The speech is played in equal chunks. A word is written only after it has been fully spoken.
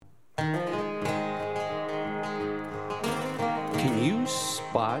Can you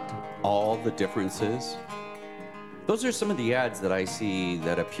spot all the differences? Those are some of the ads that I see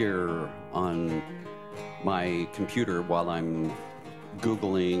that appear on my computer while I'm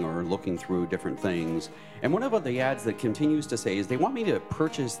Googling or looking through different things. And one of the ads that continues to say is they want me to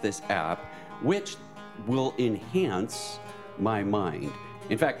purchase this app, which will enhance my mind.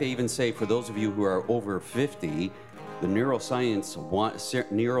 In fact, they even say for those of you who are over 50, the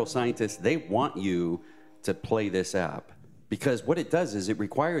neuroscientists, they want you to play this app. Because what it does is it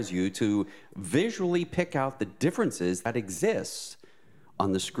requires you to visually pick out the differences that exist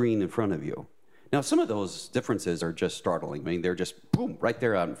on the screen in front of you. Now, some of those differences are just startling. I mean, they're just, boom, right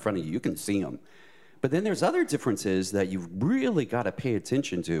there out in front of you. You can see them. But then there's other differences that you've really got to pay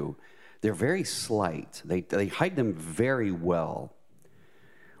attention to. They're very slight. They hide them very well.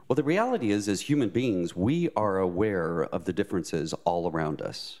 Well, the reality is, as human beings, we are aware of the differences all around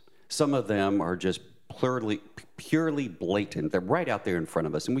us. Some of them are just purely blatant. They're right out there in front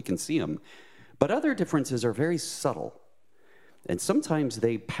of us, and we can see them. But other differences are very subtle. And sometimes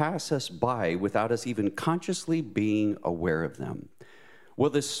they pass us by without us even consciously being aware of them. Well,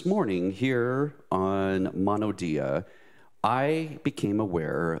 this morning here on Monodia, I became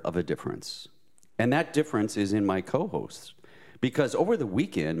aware of a difference. And that difference is in my co-hosts. Because over the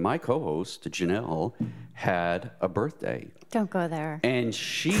weekend, my co-host, Janelle, had a birthday. Don't go there. And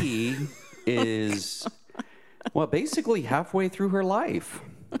she is, well, basically halfway through her life.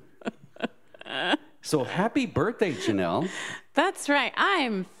 So happy birthday, Janelle. That's right.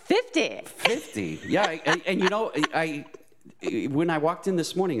 I'm 50. 50. Yeah. And you know, when I walked in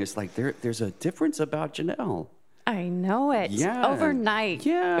this morning, it's like there's a difference about Janelle. I know it. Yeah. Overnight.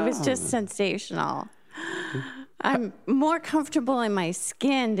 Yeah. It was just sensational. I'm more comfortable in my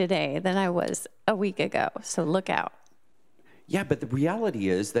skin today than I was a week ago. So look out. Yeah, but the reality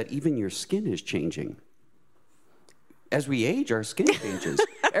is that even your skin is changing. As we age, our skin changes.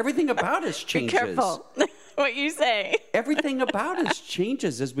 Everything about us changes. Be careful what you say. Everything about us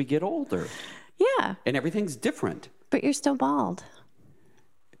changes as we get older. Yeah. And everything's different. But you're still bald.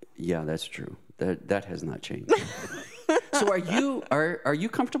 Yeah, that's true. That has not changed. So are you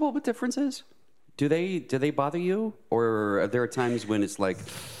comfortable with differences? Do they bother you? Or are there times when it's like,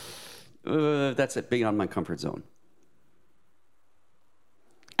 that's it, beyond my comfort zone?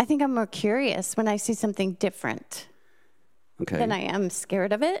 I think I'm more curious when I see something different than I am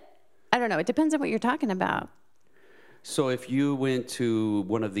scared of it. I don't know. It depends on what you're talking about. So if you went to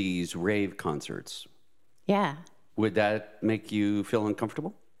one of these rave concerts, yeah, would that make you feel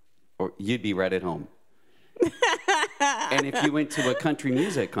uncomfortable? Or you'd be right at home? And if you went to a country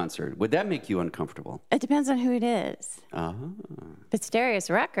music concert, would that make you uncomfortable? It depends on who it is. If it's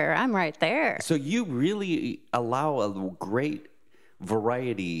Darius Rucker, I'm right there. So you really allow a great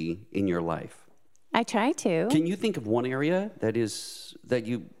variety in your life. I try to. Can you think of one area that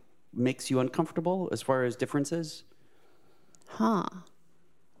makes you uncomfortable as far as differences? Huh.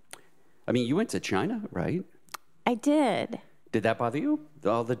 I mean, you went to China, right? I did. Did that bother you?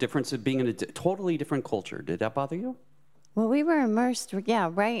 All the difference of being in a totally different culture. Did that bother you? Well, we were immersed,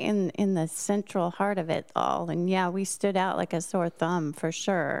 right in the central heart of it all. And yeah, we stood out like a sore thumb for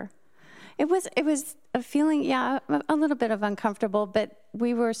sure. It was a feeling, a little bit of uncomfortable, but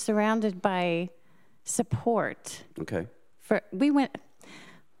we were surrounded by support. Okay.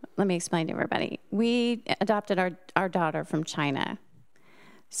 Let me explain to everybody. We adopted our daughter from China.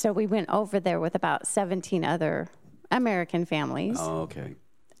 So we went over there with about 17 other American families. Oh, okay.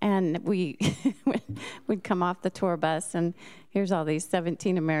 And we'd come off the tour bus, and here's all these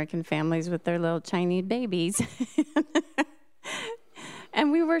 17 American families with their little Chinese babies.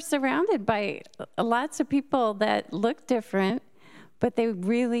 And we were surrounded by lots of people that looked different, but they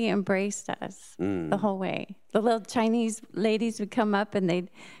really embraced us the whole way. The little Chinese ladies would come up, and they'd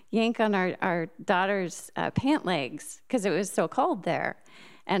yank on our daughter's pant legs because it was so cold there.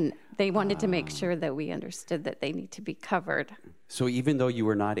 And they wanted to make sure that we understood that they need to be covered. So even though you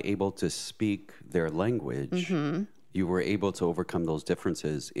were not able to speak their language, you were able to overcome those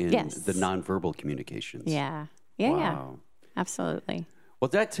differences in the nonverbal communications. Yeah. Absolutely. Well,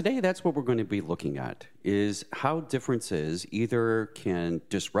 today that's what we're going to be looking at, is how differences either can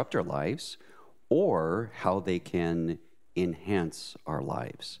disrupt our lives or how they can enhance our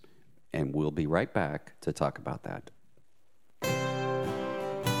lives. And we'll be right back to talk about that.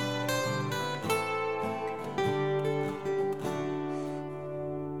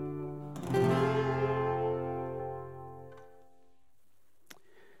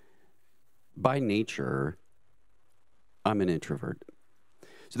 By nature, I'm an introvert.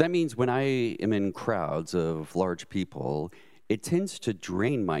 So that means when I am in crowds of large people, it tends to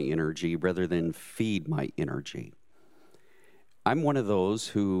drain my energy rather than feed my energy. I'm one of those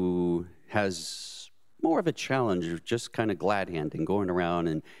who has more of a challenge of just kind of glad-handing, going around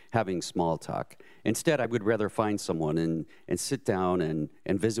and having small talk. Instead, I would rather find someone and sit down and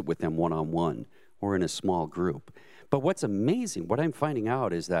visit with them one-on-one or in a small group. But what's amazing, what I'm finding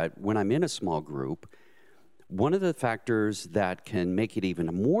out is that when I'm in a small group, one of the factors that can make it even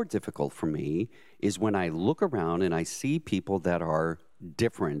more difficult for me is when I look around and I see people that are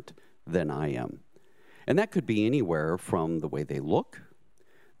different than I am. And that could be anywhere from the way they look,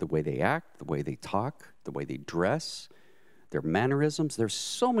 the way they act, the way they talk, the way they dress, their mannerisms. There's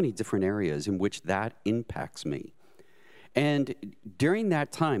so many different areas in which that impacts me. And during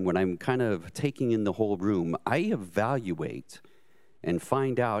that time when I'm kind of taking in the whole room, I evaluate and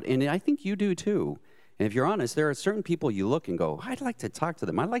find out, and I think you do too. And if you're honest, there are certain people you look and go, I'd like to talk to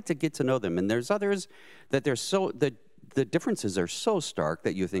them. I'd like to get to know them. And there's others that the differences are so stark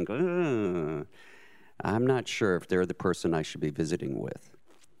that you think, I'm not sure if they're the person I should be visiting with.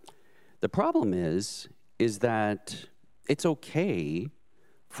 The problem is that it's okay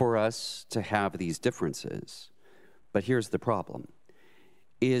for us to have these differences. But here's the problem,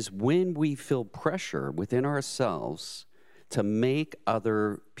 is when we feel pressure within ourselves to make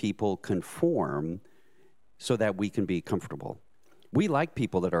other people conform so that we can be comfortable. We like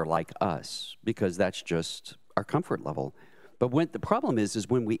people that are like us because that's just our comfort level. But when the problem is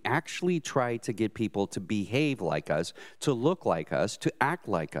when we actually try to get people to behave like us, to look like us, to act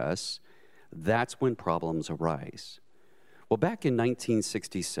like us, that's when problems arise. Well, back in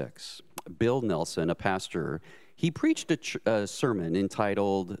 1966, Bill Nelson, a pastor, he preached a sermon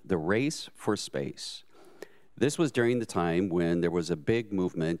entitled The Race for Space. This was during the time when there was a big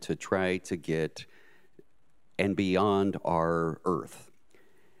movement to try to get and beyond our Earth.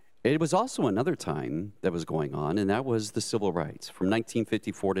 It was also another time that was going on, and that was the civil rights from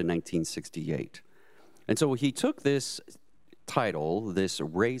 1954 to 1968. And so he took this title, this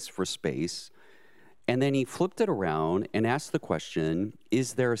Race for Space, and then he flipped it around and asked the question,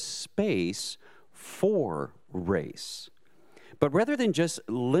 is there space for race? But rather than just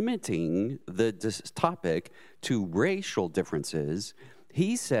limiting this topic to racial differences,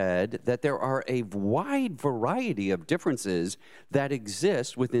 he said that there are a wide variety of differences that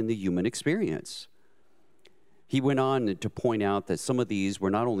exist within the human experience. He went on to point out that some of these were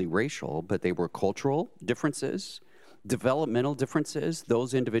not only racial, but they were cultural differences, developmental differences,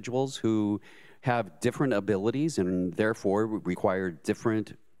 those individuals who have different abilities and therefore require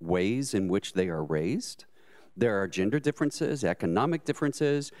different ways in which they are raised. There are gender differences, economic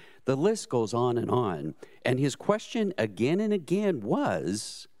differences. The list goes on. And his question again and again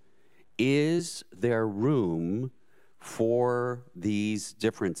was, is there room for these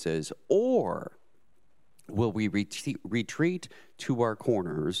differences? Or will we retreat to our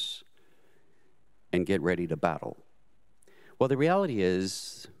corners and get ready to battle? Well, the reality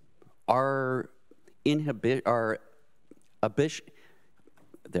is our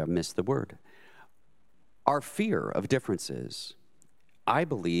fear of differences, I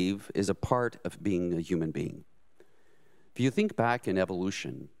believe, is a part of being a human being. If you think back in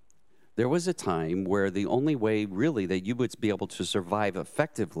evolution, there was a time where the only way really that you would be able to survive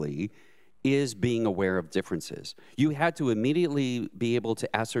effectively is being aware of differences. You had to immediately be able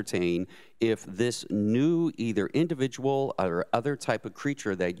to ascertain if this new either individual or other type of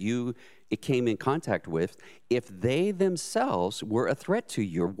creature that it came in contact with, if they themselves were a threat to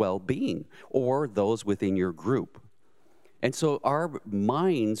your well-being or those within your group. And so our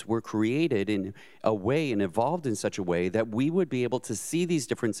minds were created in a way and evolved in such a way that we would be able to see these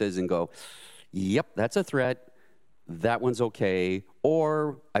differences and go, yep, that's a threat. That one's okay,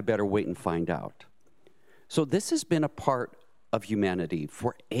 or I better wait and find out. So this has been a part of humanity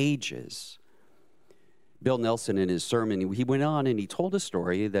for ages. Bill Nelson, in his sermon, he went on and he told a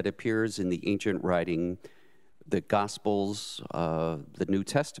story that appears in the ancient writing, the Gospels, the New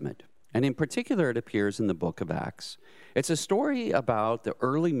Testament. And in particular, it appears in the book of Acts. It's a story about the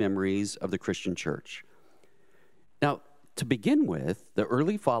early memories of the Christian church. Now, to begin with, the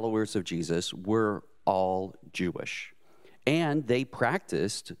early followers of Jesus were all Jewish, and they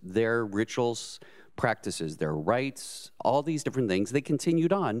practiced their rituals, practices, their rites, all these different things. They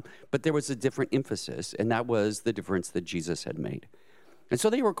continued on, but there was a different emphasis, and that was the difference that Jesus had made. And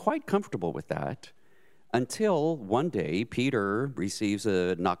so they were quite comfortable with that until one day Peter receives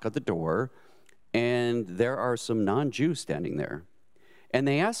a knock at the door, and there are some non-Jews standing there. And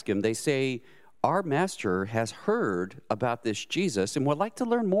they ask him, they say, our master has heard about this Jesus and would like to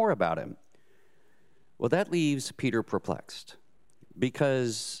learn more about him. Well, that leaves Peter perplexed,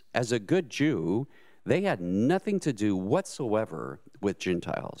 because as a good Jew, they had nothing to do whatsoever with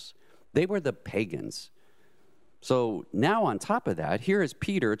Gentiles. They were the pagans. So now on top of that, here is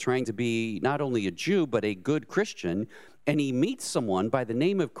Peter trying to be not only a Jew, but a good Christian. And he meets someone by the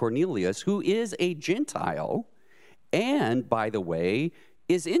name of Cornelius, who is a Gentile, and, by the way,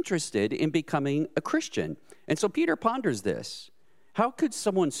 is interested in becoming a Christian. And so Peter ponders this. How could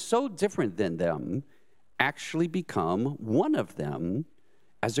someone so different than them actually become one of them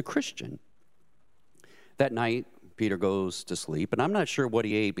as a Christian? That night, Peter goes to sleep, and I'm not sure what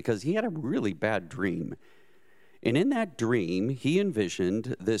he ate because he had a really bad dream. And in that dream, he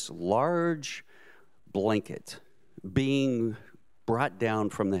envisioned this large blanket being brought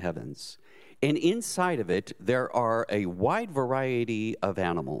down from the heavens. And inside of it, there are a wide variety of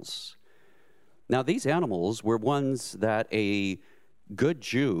animals. Now, these animals were ones that a good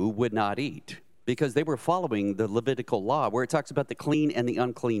Jew would not eat because they were following the Levitical law where it talks about the clean and the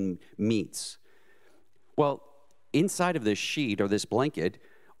unclean meats. Well, inside of this sheet or this blanket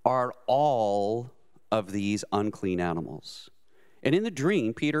are all of these unclean animals. And in the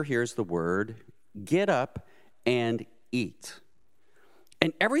dream, Peter hears the word, "Get up and eat."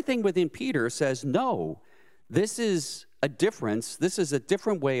 And everything within Peter says, no, this is a difference. This is a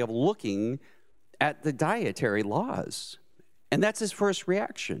different way of looking at the dietary laws. And that's his first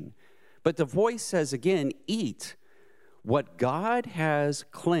reaction. But the voice says again, eat. What God has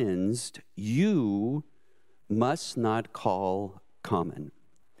cleansed, you must not call common.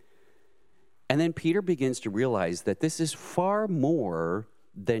 And then Peter begins to realize that this is far more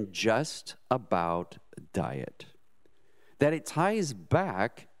than just about diet. That it ties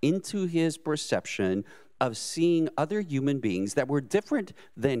back into his perception of seeing other human beings that were different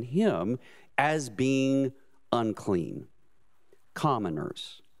than him as being unclean,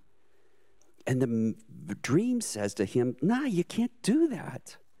 commoners. And the dream says to him, nah, you can't do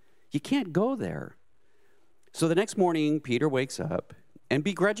that. You can't go there. So the next morning, Peter wakes up and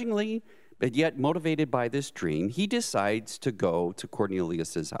begrudgingly, but yet motivated by this dream, he decides to go to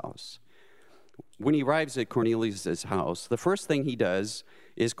Cornelius' house. When he arrives at Cornelius' house, the first thing he does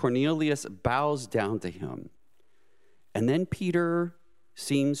is Cornelius bows down to him. And then Peter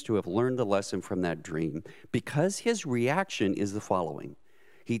seems to have learned the lesson from that dream because his reaction is the following.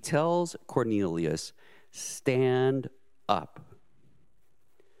 He tells Cornelius, "Stand up.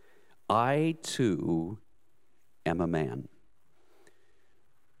 I too am a man."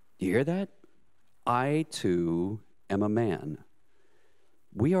 You hear that? I too am a man.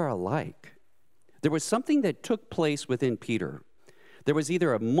 We are alike. There was something that took place within Peter. There was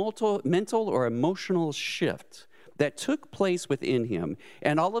either a mental or emotional shift that took place within him.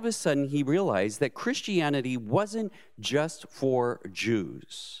 And all of a sudden, he realized that Christianity wasn't just for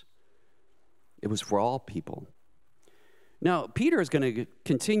Jews. It was for all people. Now, Peter is going to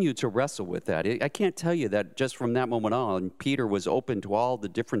continue to wrestle with that. I can't tell you that just from that moment on, Peter was open to all the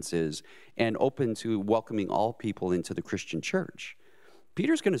differences and open to welcoming all people into the Christian church.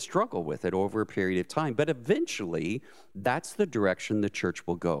 Peter's going to struggle with it over a period of time, but eventually, that's the direction the church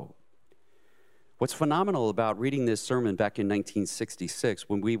will go. What's phenomenal about reading this sermon back in 1966,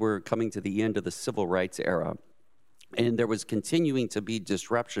 when we were coming to the end of the civil rights era, and there was continuing to be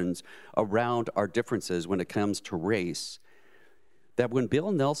disruptions around our differences when it comes to race, that when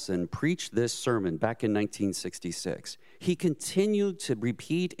Bill Nelson preached this sermon back in 1966, he continued to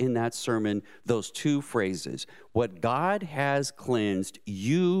repeat in that sermon those two phrases. What God has cleansed,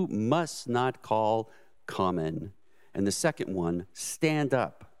 you must not call common. And the second one, stand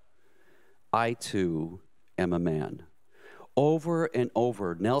up. I too am a man. Over and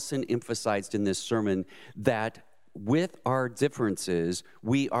over, Nelson emphasized in this sermon that with our differences,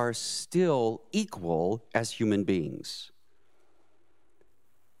 we are still equal as human beings.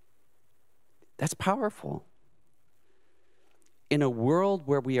 That's powerful. In a world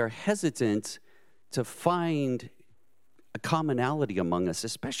where we are hesitant to find a commonality among us,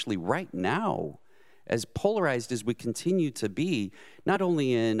 especially right now, as polarized as we continue to be, not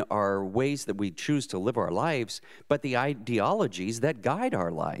only in our ways that we choose to live our lives, but the ideologies that guide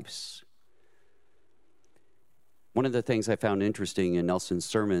our lives. One of the things I found interesting in Nelson's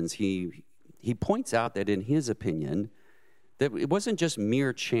sermons, he points out that in his opinion, that it wasn't just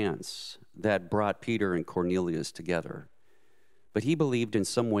mere chance that brought Peter and Cornelius together, but he believed in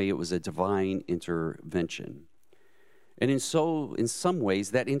some way it was a divine intervention. And in some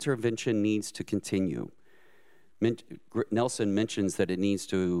ways, that intervention needs to continue. Nelson mentions that it needs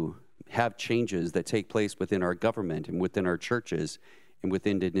to have changes that take place within our government and within our churches and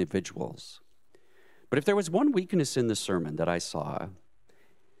within individuals. But if there was one weakness in the sermon that I saw,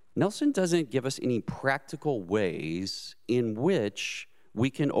 Nelson doesn't give us any practical ways in which we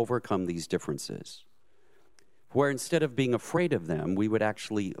can overcome these differences, where instead of being afraid of them, we would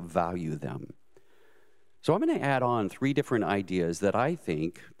actually value them. So I'm going to add on 3 different ideas that I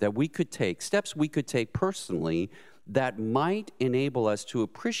think that we could take, steps we could take personally that might enable us to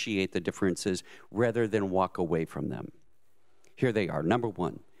appreciate the differences rather than walk away from them. Here they are. Number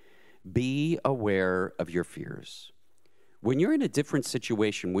 1, be aware of your fears. When you're in a different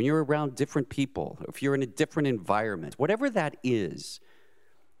situation, when you're around different people, if you're in a different environment, whatever that is,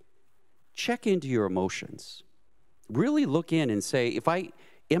 check into your emotions. Really look in and say,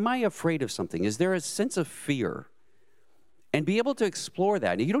 am I afraid of something? Is there a sense of fear? And be able to explore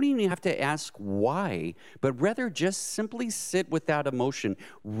that. You don't even have to ask why, but rather just simply sit with that emotion,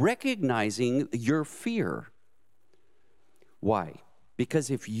 recognizing your fear. Why?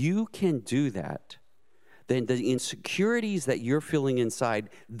 Because if you can do that, then the insecurities that you're feeling inside,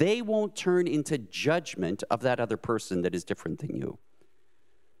 they won't turn into judgment of that other person that is different than you.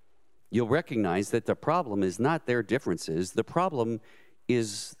 You'll recognize that the problem is not their differences. The problem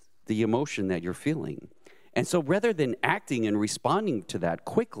is the emotion that you're feeling. And so rather than acting and responding to that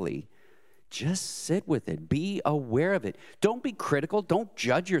quickly, just sit with it. Be aware of it. Don't be critical. Don't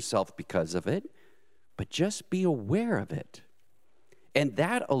judge yourself because of it, but just be aware of it. And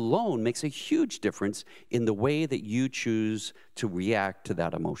that alone makes a huge difference in the way that you choose to react to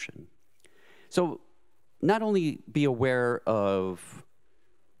that emotion. So not only be aware of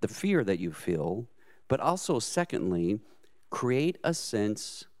the fear that you feel, but also, secondly, create a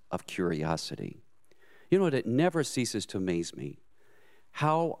sense of curiosity. You know what? It never ceases to amaze me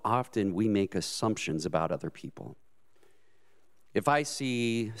how often we make assumptions about other people. If I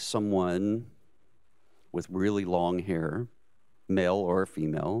see someone with really long hair, male or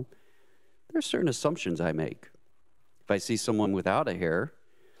female, there's certain assumptions I make. If I see someone without a hair,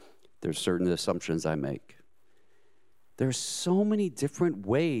 there's certain assumptions I make. There's so many different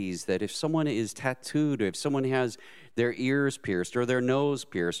ways that if someone is tattooed, or if someone has their ears pierced, or their nose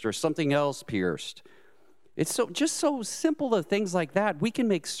pierced, or something else pierced, it's so simple of things like that. We can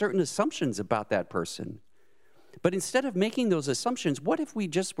make certain assumptions about that person. But instead of making those assumptions, what if we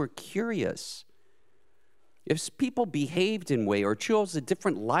just were curious? If people behaved in a way or chose a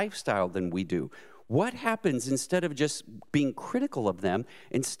different lifestyle than we do, what happens instead of just being critical of them?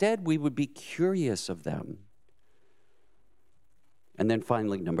 Instead, we would be curious of them. And then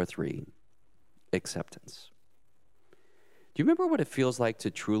finally, number 3, acceptance. Do you remember what it feels like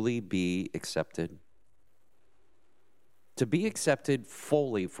to truly be accepted? To be accepted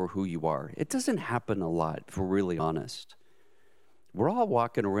fully for who you are. It doesn't happen a lot, if we're really honest. We're all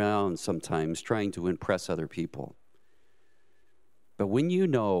walking around sometimes trying to impress other people. But when you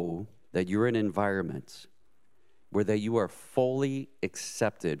know that you're in an environment where that you are fully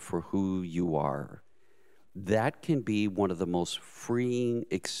accepted for who you are, that can be one of the most freeing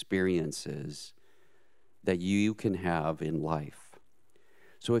experiences that you can have in life.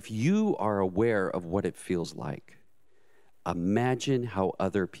 So if you are aware of what it feels like, imagine how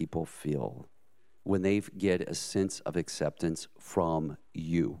other people feel when they get a sense of acceptance from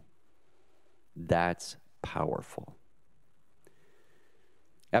you. That's powerful.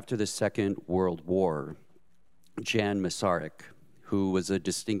 After the Second World War, Jan Masaryk, who was a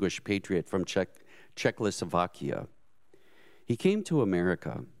distinguished patriot from Czechoslovakia, he came to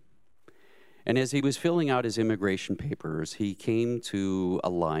America. And as he was filling out his immigration papers, he came to a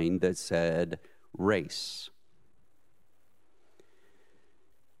line that said, race.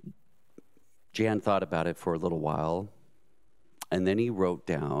 Jan thought about it for a little while, and then he wrote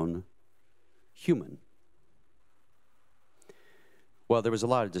down human. Well, there was a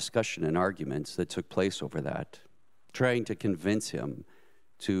lot of discussion and arguments that took place over that, trying to convince him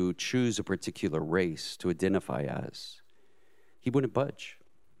to choose a particular race to identify as. He wouldn't budge.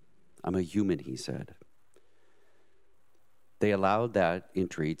 I'm a human, he said. They allowed that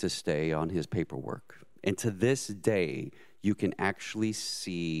entry to stay on his paperwork. And to this day, you can actually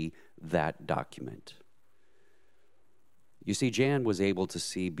see that document. You see, Jan was able to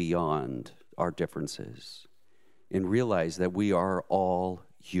see beyond our differences and realize that we are all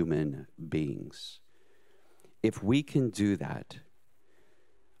human beings. If we can do that,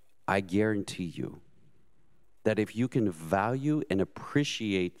 I guarantee you that if you can value and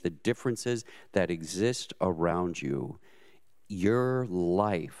appreciate the differences that exist around you, your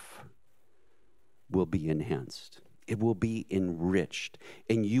life will be enhanced. It will be enriched,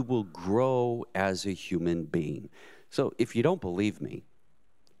 and you will grow as a human being. So if you don't believe me,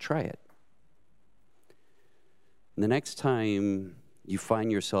 try it. And the next time you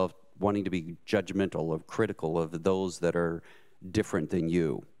find yourself wanting to be judgmental or critical of those that are different than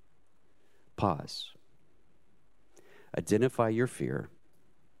you, pause. Identify your fear,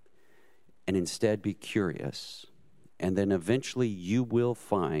 and instead be curious. And then eventually you will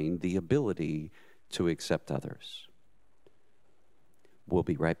find the ability to accept others. We'll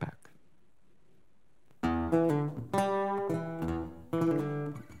be right back.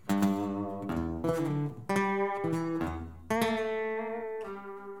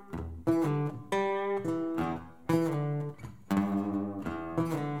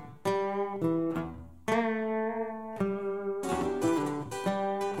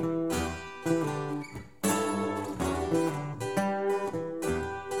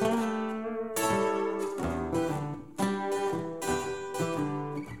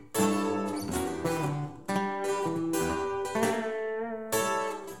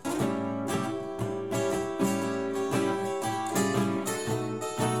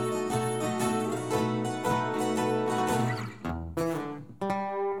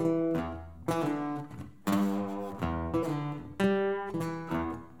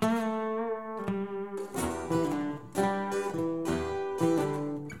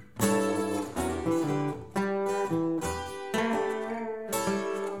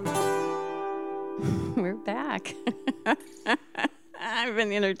 We're back. I've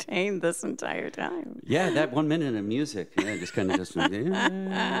been entertained this entire time. Yeah, that 1 minute of music. Yeah, just kind of just.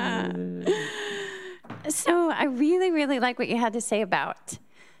 So I really, really like what you had to say about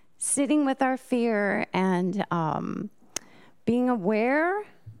sitting with our fear and being aware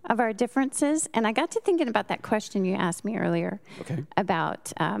of our differences. And I got to thinking about that question you asked me earlier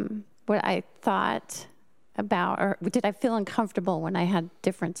about what I thought about, or did I feel uncomfortable when I had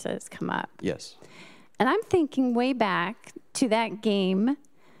differences come up? Yes. And I'm thinking way back to that game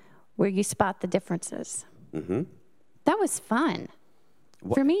where you spot the differences. Mm-hmm. That was fun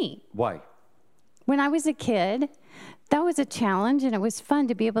for me. Why? When I was a kid, that was a challenge, and it was fun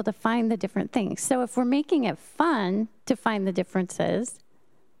to be able to find the different things. So if we're making it fun to find the differences,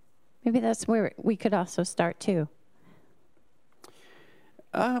 maybe that's where we could also start too.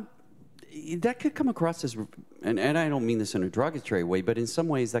 That could come across as, and I don't mean this in a derogatory way, but in some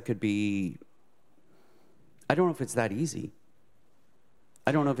ways that could be, I don't know if it's that easy.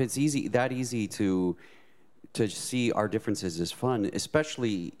 I don't know if it's that easy to see our differences as fun,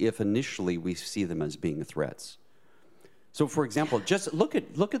 especially if initially we see them as being threats. So, for example, just look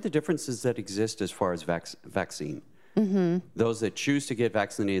at the differences that exist as far as vaccine. Mm-hmm. Those that choose to get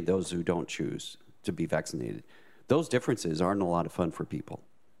vaccinated, those who don't choose to be vaccinated. Those differences aren't a lot of fun for people.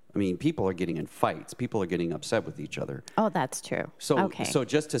 I mean, people are getting in fights. People are getting upset with each other. Oh, that's true. So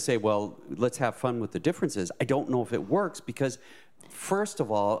just to say, well, let's have fun with the differences, I don't know if it works because, first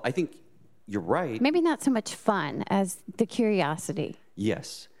of all, I think you're right. Maybe not so much fun as the curiosity.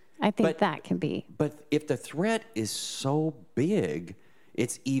 Yes. I think that can be. But if the threat is so big,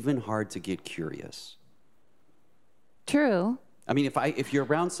 it's even hard to get curious. True. I mean, if you're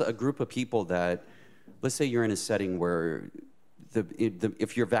around a group of people that, let's say you're in a setting where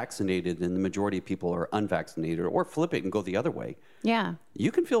if you're vaccinated and the majority of people are unvaccinated, or flip it and go the other way, yeah, you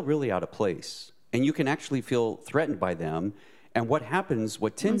can feel really out of place, and you can actually feel threatened by them. And what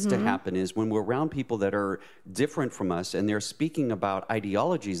tends to happen is when we're around people that are different from us and they're speaking about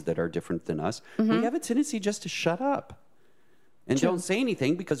ideologies that are different than us, we have a tendency just to shut up and don't say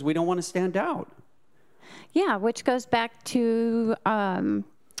anything because we don't want to stand out. Yeah, which goes back to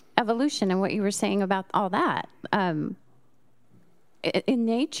evolution and what you were saying about all that. In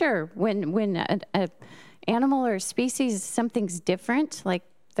nature, when an animal or a species, something's different, like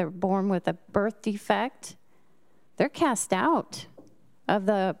they're born with a birth defect, they're cast out of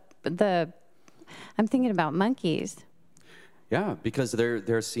the. I'm thinking about monkeys. Yeah, because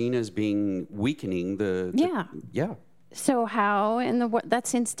they're seen as being weakening yeah. So how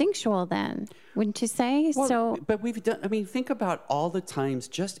that's instinctual then, wouldn't you say? Well, but we've done. I mean, think about all the times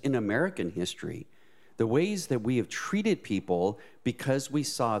just in American history, the ways that we have treated people because we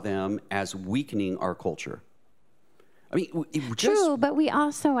saw them as weakening our culture. I mean, true, but we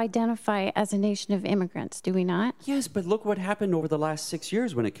also identify as a nation of immigrants, do we not? Yes, but look what happened over the last 6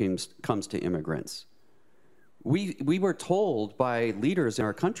 years when it comes to immigrants. We were told by leaders in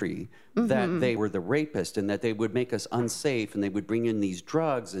our country that they were the rapist and that they would make us unsafe and they would bring in these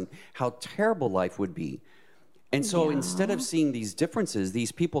drugs and how terrible life would be. And so instead of seeing these differences,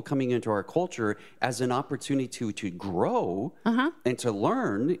 these people coming into our culture as an opportunity to grow and to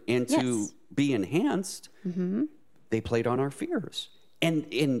learn and to be enhanced, they played on our fears. And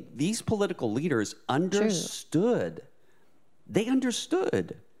these political leaders understood. They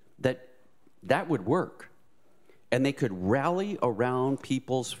understood that would work. And they could rally around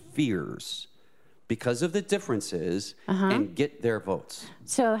people's fears because of the differences and get their votes.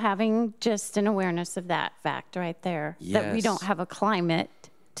 So having just an awareness of that fact right there, that we don't have a climate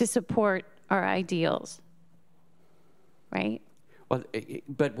to support our ideals, right? Well,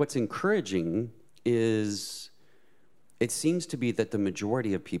 but what's encouraging is it seems to be that the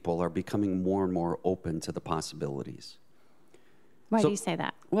majority of people are becoming more and more open to the possibilities. Why do you say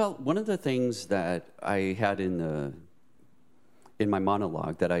that? Well, one of the things that I had in my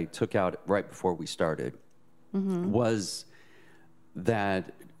monologue that I took out right before we started was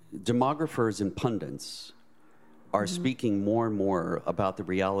that demographers and pundits are speaking more and more about the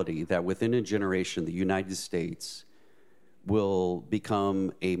reality that within a generation, the United States will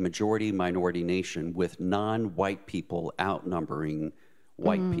become a majority-minority nation with non-white people outnumbering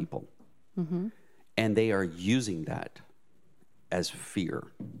white people. And they are using that as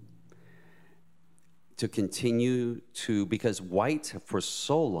fear to continue to, because whites for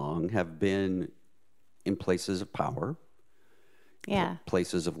so long have been in places of power,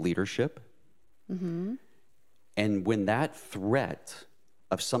 places of leadership. And when that threat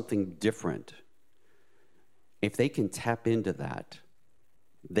of something different, if they can tap into that,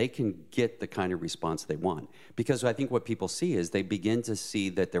 they can get the kind of response they want. Because I think what people see is they begin to see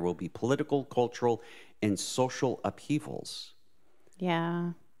that there will be political, cultural, and social upheavals.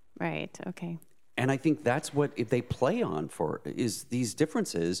 Yeah, right, okay. And I think that's what if they play on for, is these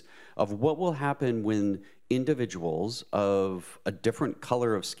differences of what will happen when individuals of a different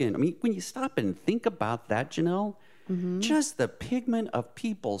color of skin. I mean, when you stop and think about that, Janelle, just the pigment of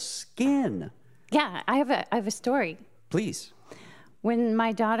people's skin. Yeah, I have a story. Please. When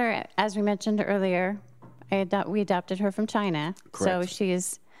my daughter, as we mentioned earlier, we adopted her from China. Correct. So she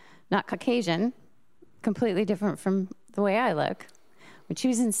is not Caucasian, completely different from the way I look. When she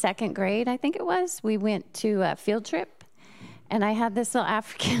was in second grade, I think it was, we went to a field trip, and I had this little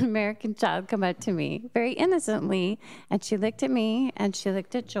African-American child come up to me very innocently, and she looked at me, and she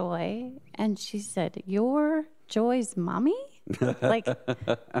looked at Joy, and she said, "You're Joy's mommy?" Like,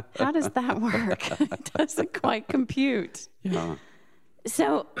 how does that work? It doesn't quite compute. Yeah.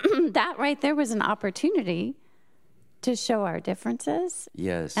 So that right there was an opportunity to show our differences.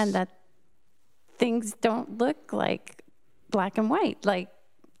 Yes. And that things don't look like black and white. Like,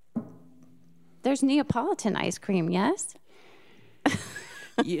 there's Neapolitan ice cream, yes?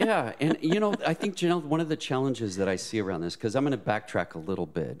 Yeah. And, I think, Janelle, one of the challenges that I see around this, because I'm going to backtrack a little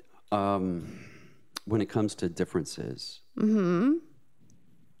bit, when it comes to differences.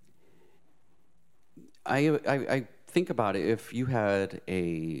 I think about it, if you had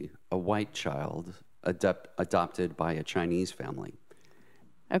a white child adopted by a Chinese family.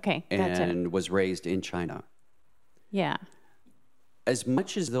 Okay, gotcha. And was raised in China. Yeah. As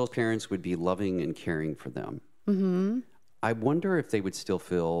much as those parents would be loving and caring for them, I wonder if they would still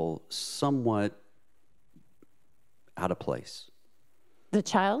feel somewhat out of place. The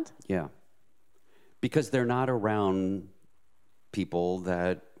child? Yeah. Because they're not around people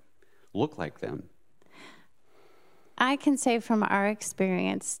that look like them. I can say from our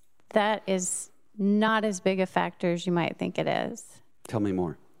experience, that is not as big a factor as you might think it is. Tell me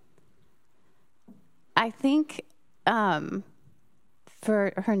more. I think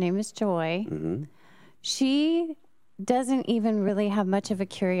for her name is Joy. She doesn't even really have much of a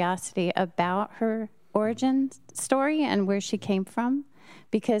curiosity about her origin story and where she came from,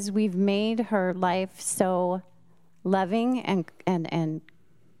 because we've made her life so loving and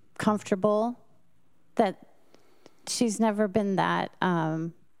comfortable that she's never been that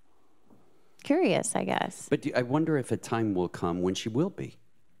curious, I guess. But I wonder if a time will come when she will be.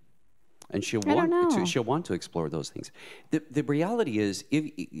 And she'll want to explore those things. The reality is,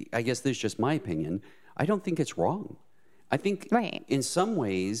 I guess this is just my opinion, I don't think it's wrong. I think in some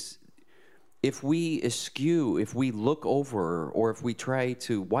ways, if we eschew, if we look over, or if we try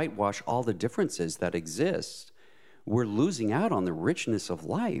to whitewash all the differences that exist, we're losing out on the richness of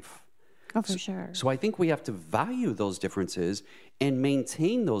life. Oh, for sure. So I think we have to value those differences and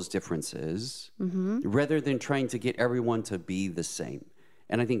maintain those differences rather than trying to get everyone to be the same.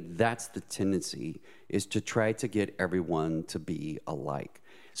 And I think that's the tendency, is to try to get everyone to be alike.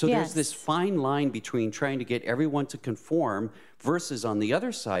 So there's this fine line between trying to get everyone to conform versus on the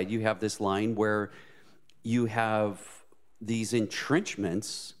other side, you have this line where you have these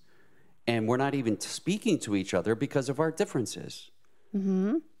entrenchments and we're not even speaking to each other because of our differences.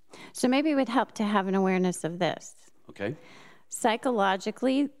 So maybe it would help to have an awareness of this. Okay.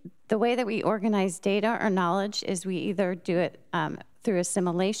 Psychologically, the way that we organize data or knowledge is we either do it through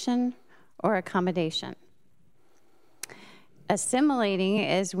assimilation or accommodation. Assimilating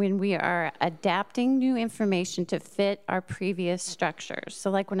is when we are adapting new information to fit our previous structures. So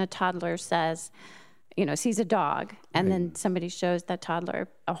like when a toddler says, sees a dog, and then somebody shows that toddler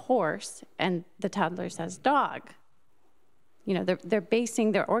a horse, and the toddler says dog.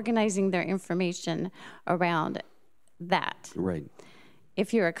 They're organizing their information around that. Right.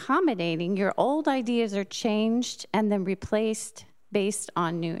 if you're accommodating, your old ideas are changed and then replaced based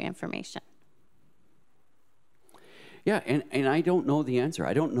on new information. Yeah, and I don't know the answer.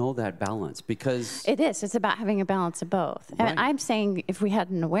 I don't know that balance because... It is. It's about having a balance of both. Right. And I'm saying if we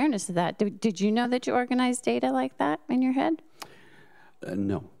had an awareness of that, did you know that you organize data like that in your head?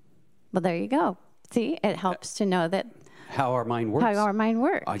 No. Well, there you go. See, it helps to know that How our mind works. how our mind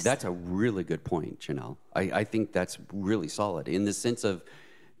works. That's a really good point, Janelle. I think that's really solid in the sense of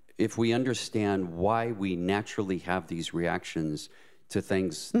if we understand why we naturally have these reactions to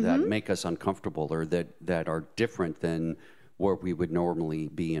things that make us uncomfortable or that are different than what we would normally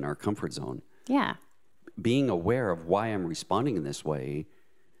be in our comfort zone. Yeah. Being aware of why I'm responding in this way.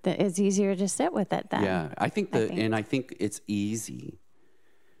 That it's easier to sit with it then. Yeah, I think it's easy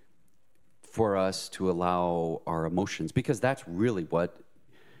for us to allow our emotions because that's really what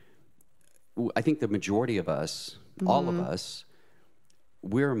I think the majority of us, all of us,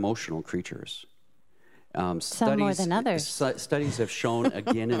 we're emotional creatures. Some more than others. Studies have shown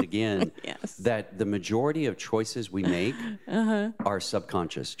again and again Yes. that the majority of choices we make are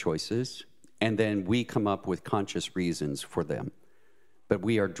subconscious choices, and then we come up with conscious reasons for them. But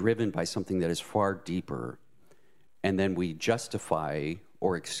we are driven by something that is far deeper, and then we justify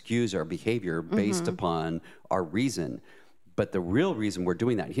or excuse our behavior based upon our reason. But the real reason we're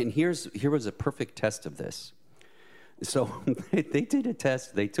doing that, and here was a perfect test of this. So they did a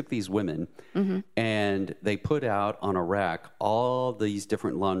test. They took these women and they put out on a rack all these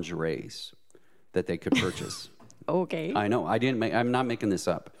different lingeries that they could purchase. Okay. I know. I'm not making this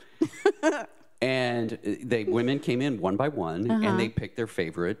up. And women came in one by one and they picked their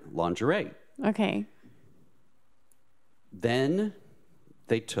favorite lingerie. Okay. Then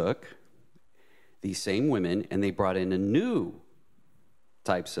they took these same women and they brought in a new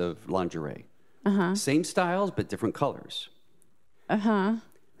types of lingerie. Same styles, but different colors.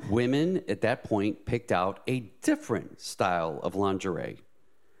 Women at that point picked out a different style of lingerie.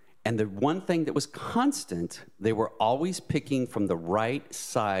 And the one thing that was constant, they were always picking from the right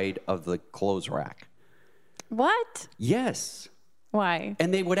side of the clothes rack. What? Yes. Why?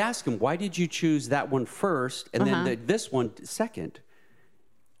 And they would ask them, why did you choose that one first and then this one second?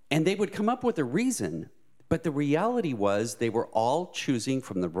 And they would come up with a reason. But the reality was they were all choosing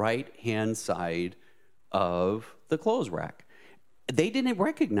from the right-hand side of the clothes rack. They didn't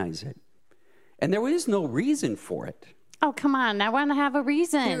recognize it. And there is no reason for it. Oh, come on. I want to have a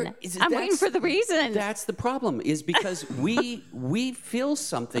reason. I'm waiting for the reason. That's the problem, is because we feel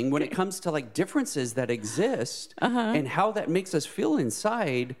something when it comes to like differences that exist and how that makes us feel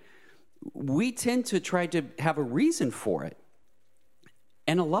inside. We tend to try to have a reason for it.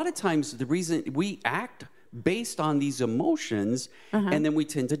 And a lot of times the reason we act based on these emotions, and then we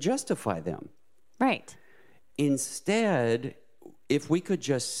tend to justify them. Right. Instead, if we could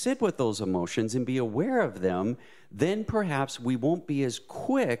just sit with those emotions and be aware of them, then perhaps we won't be as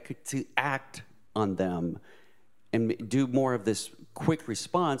quick to act on them and do more of this quick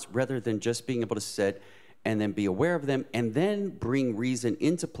response rather than just being able to sit and then be aware of them and then bring reason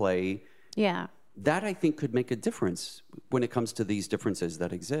into play. Yeah. That, I think, could make a difference when it comes to these differences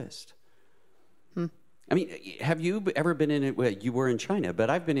that exist. I mean, have you ever been in it? Well, you were in China, but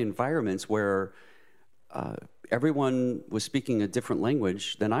I've been in environments where everyone was speaking a different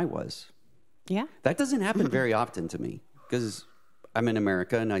language than I was. Yeah. That doesn't happen very often to me because I'm in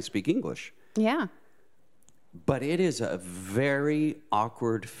America and I speak English. Yeah. But it is a very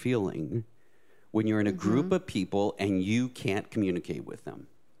awkward feeling when you're in a group of people and you can't communicate with them.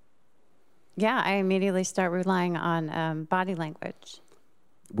 Yeah, I immediately start relying on body language.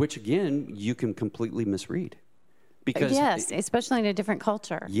 Which, again, you can completely misread. Because yes, especially in a different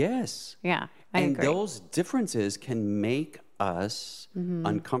culture. Yes. Yeah, I agree. And those differences can make us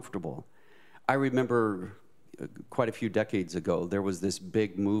uncomfortable. I remember quite a few decades ago, there was this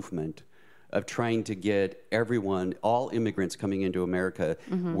big movement of trying to get everyone, all immigrants coming into America,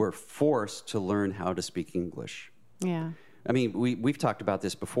 were forced to learn how to speak English. Yeah. I mean, we've talked about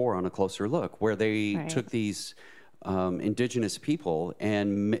this before on A Closer Look, where they took these indigenous people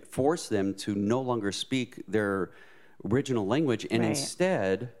and forced them to no longer speak their original language and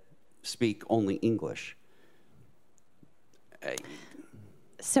instead speak only English.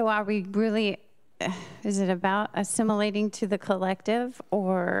 So are we really, is it about assimilating to the collective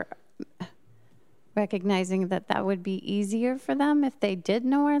or recognizing that that would be easier for them if they did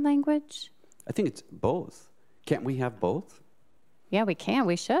know our language? I think it's both. Can't we have both? Yeah, we can.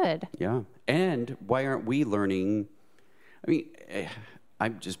 We should. Yeah. And why aren't we learning? I mean,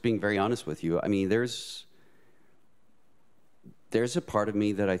 I'm just being very honest with you. I mean, there's a part of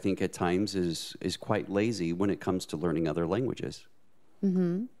me that I think at times is quite lazy when it comes to learning other languages.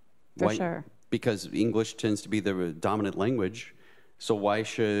 For sure. Because English tends to be the dominant language. So why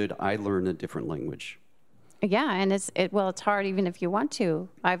should I learn a different language? Yeah, and it's hard even if you want to.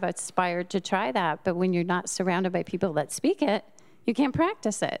 I've aspired to try that, but when you're not surrounded by people that speak it, you can't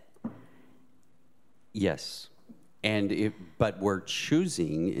practice it. Yes. But we're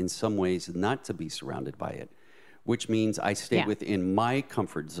choosing in some ways not to be surrounded by it, which means I stay within my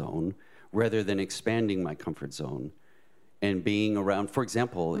comfort zone rather than expanding my comfort zone and being around. For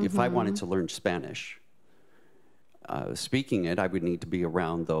example, if I wanted to learn Spanish, speaking it, I would need to be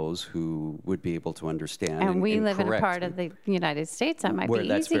around those who would be able to understand. And we live in a part of the United States that might be where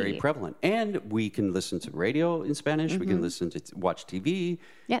that's easy. very prevalent. And we can listen to radio in Spanish. We can watch TV,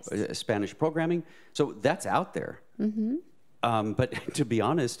 Spanish programming. So that's out there. But to be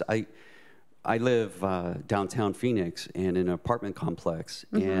honest, I live downtown Phoenix in an apartment complex,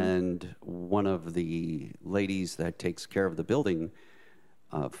 and one of the ladies that takes care of the building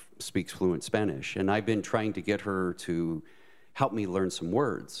speaks fluent Spanish, and I've been trying to get her to help me learn some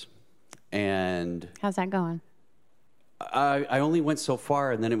words. And how's that going? I only went so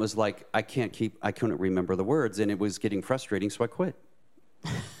far, and then it was like I couldn't remember the words, and it was getting frustrating, so I quit.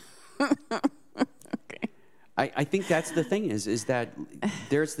 Okay. I think that's the thing is that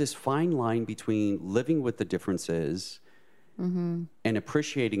there's this fine line between living with the differences and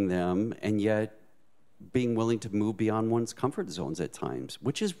appreciating them, and yet being willing to move beyond one's comfort zones at times,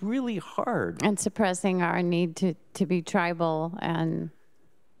 which is really hard. And suppressing our need to be tribal and...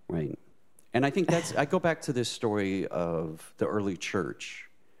 Right. And I think I go back to this story of the early church.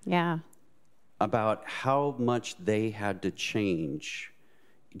 Yeah. About how much they had to change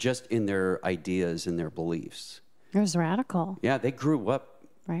just in their ideas and their beliefs. It was radical. Yeah, they grew up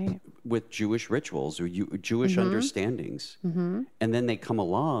with Jewish rituals or Jewish understandings. And then they come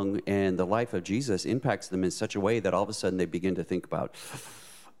along and the life of Jesus impacts them in such a way that all of a sudden they begin to think about,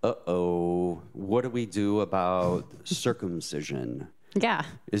 what do we do about circumcision? Yeah.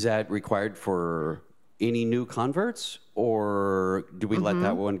 Is that required for any new converts, or do we let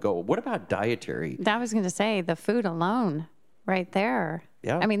that one go? What about dietary? I was going to say the food alone right there.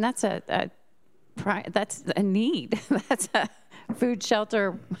 Yeah. I mean, that's a need. That's a food,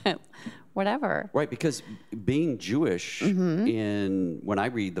 shelter, whatever. Right, because being Jewish when I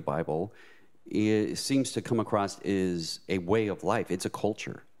read the Bible, it seems to come across as a way of life. It's a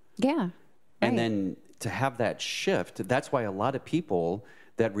culture. Yeah. Right. And then to have that shift, that's why a lot of people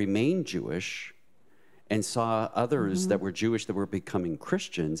that remain Jewish and saw others that were Jewish that were becoming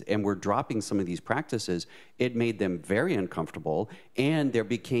Christians and were dropping some of these practices, it made them very uncomfortable, and there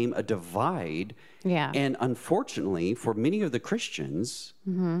became a divide. Yeah. And unfortunately, for many of the Christians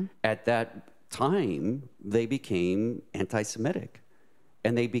at that time, they became anti-Semitic,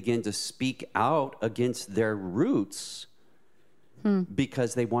 and they began to speak out against their roots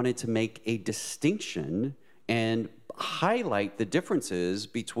because they wanted to make a distinction and highlight the differences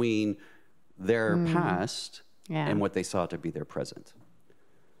between their past and what they saw to be their present.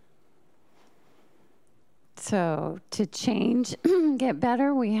 So to change, get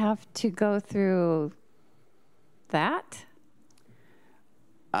better, we have to go through that.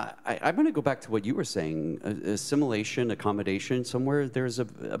 I'm going to go back to what you were saying, assimilation, accommodation, somewhere there's a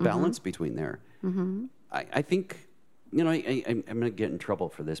balance between there. I think, I'm going to get in trouble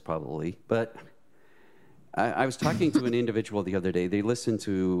for this probably, but I was talking to an individual the other day. They listened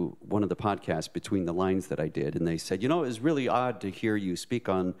to one of the podcasts Between the Lines that I did, and they said, it was really odd to hear you speak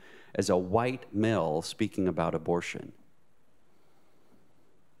on, as a white male, speaking about abortion.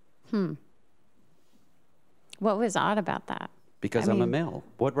 What was odd about that? Because I'm a male.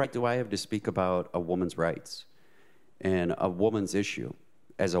 What right do I have to speak about a woman's rights and a woman's issue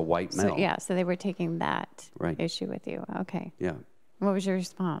as a white male? So they were taking that issue with you. Okay. Yeah. What was your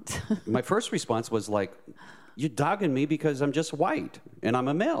response? My first response was like, you're dogging me because I'm just white and I'm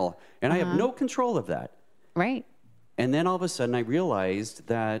a male and I have no control of that. Right. And then all of a sudden I realized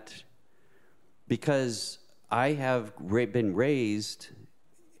that because I have been raised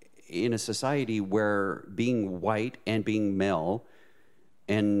in a society where being white and being male,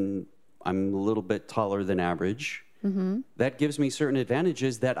 and I'm a little bit taller than average, that gives me certain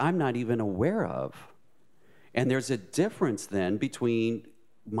advantages that I'm not even aware of. And there's a difference then between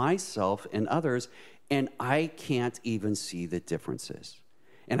myself and others, and I can't even see the differences.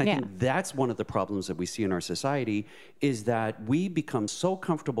 And I think that's one of the problems that we see in our society, is that we become so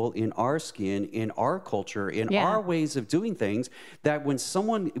comfortable in our skin, in our culture, in our ways of doing things, that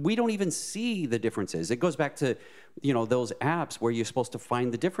when we don't even see the differences. It goes back to, those apps where you're supposed to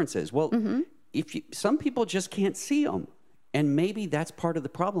find the differences. Well, some people just can't see them. And maybe that's part of the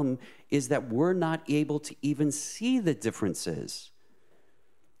problem, is that we're not able to even see the differences.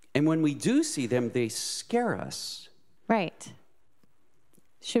 And when we do see them, they scare us. Right.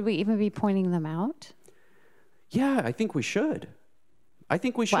 Should we even be pointing them out? Yeah, I think we should. I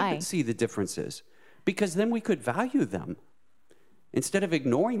think we should Why? see the differences, because then we could value them. Instead of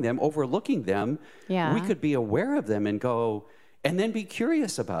ignoring them, overlooking them, Yeah. we could be aware of them and go, and then be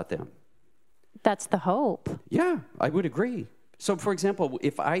curious about them. That's the hope. Yeah, I would agree. So, for example,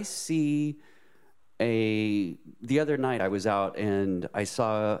 if I see the other night I was out and I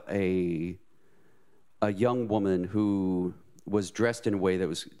saw a young woman who was dressed in a way that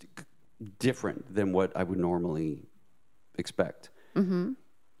was different than what I would normally expect. Mm-hmm.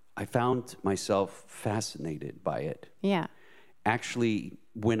 I found myself fascinated by it. Yeah. Actually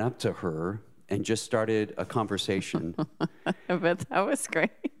went up to her and just started a conversation. But that was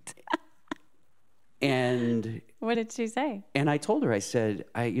great. And What did she say? And I told her, I said,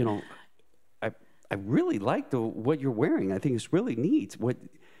 I really like what you're wearing. I think it's really neat.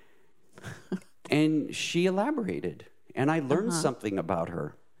 And she elaborated, and I learned something about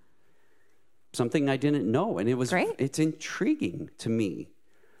her, something I didn't know, and it's intriguing to me.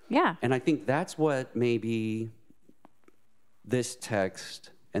 Yeah. And I think that's what maybe this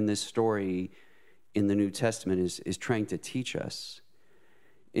text and this story in the New Testament is trying to teach us.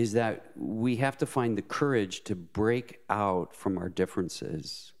 Is that we have to find the courage to break out from our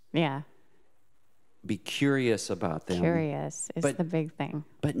differences. Yeah. Be curious about them. Curious is the big thing.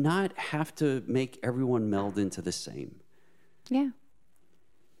 But not have to make everyone meld into the same. Yeah.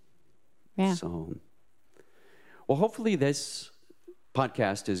 Yeah. So, well, hopefully this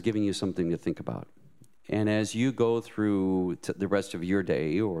podcast is giving you something to think about. And as you go through the rest of your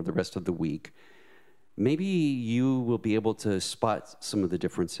day or the rest of the week, maybe you will be able to spot some of the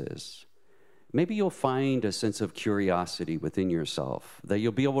differences. Maybe you'll find a sense of curiosity within yourself, that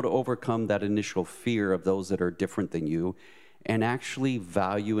you'll be able to overcome that initial fear of those that are different than you and actually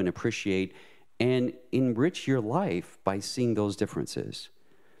value and appreciate and enrich your life by seeing those differences.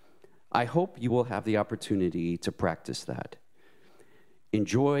 I hope you will have the opportunity to practice that.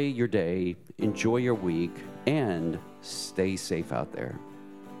 Enjoy your day, enjoy your week, and stay safe out there.